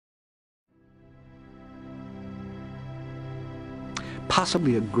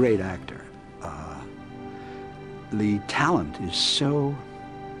possibly a great actor. The talent is so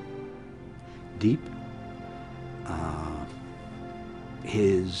deep.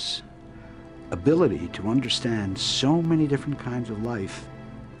 His ability to understand so many different kinds of life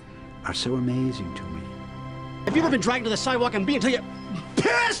are so amazing to me. Have you ever been dragged to the sidewalk and beat until you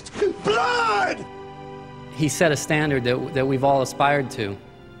pissed blood? He set a standard that we've all aspired to.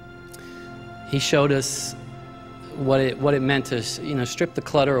 He showed us what it meant to, strip the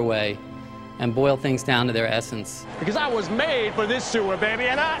clutter away and boil things down to their essence. Because I was made for this sewer, baby,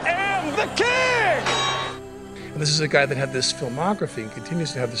 and I am the king! And this is a guy that had this filmography and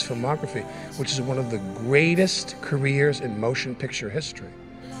continues to have this filmography, which is one of the greatest careers in motion picture history.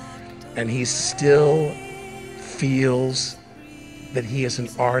 And he still feels that he is an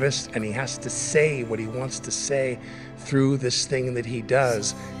artist and he has to say what he wants to say through this thing that he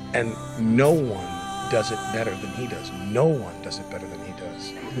does. And no one does it better than he does. No one does it better than he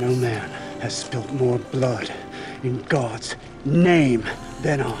does. No man has spilt more blood in God's name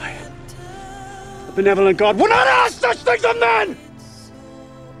than I. A benevolent God would not ask such things of men!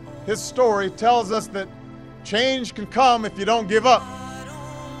 His story tells us that change can come if you don't give up.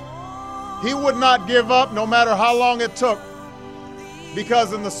 He would not give up no matter how long it took,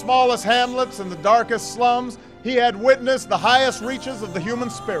 because in the smallest hamlets and the darkest slums, he had witnessed the highest reaches of the human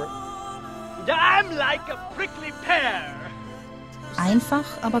spirit. I'm like a prickly pear. Einfach,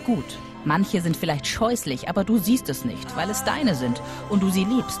 aber gut. Manche sind vielleicht scheußlich, aber du siehst es nicht, weil es deine sind und du sie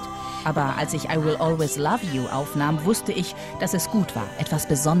liebst. Aber als ich I Will Always Love You aufnahm, wusste ich, dass es gut war, etwas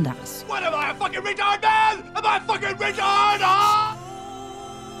Besonderes. What am I, a fucking retard, man? Am I a fucking retard? Huh?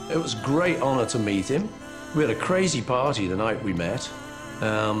 It was a great honor to meet him. We had a crazy party the night we met.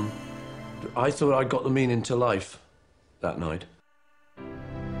 I thought I got the meaning to life that night.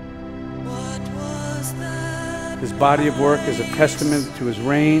 His body of work is a testament to his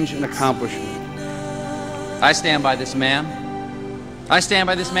range and accomplishment. I stand by this man. I stand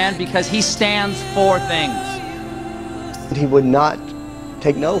by this man because he stands for things. He would not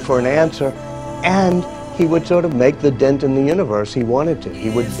take no for an answer, and he would sort of make the dent in the universe he wanted to.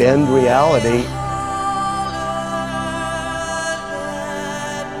 He would bend reality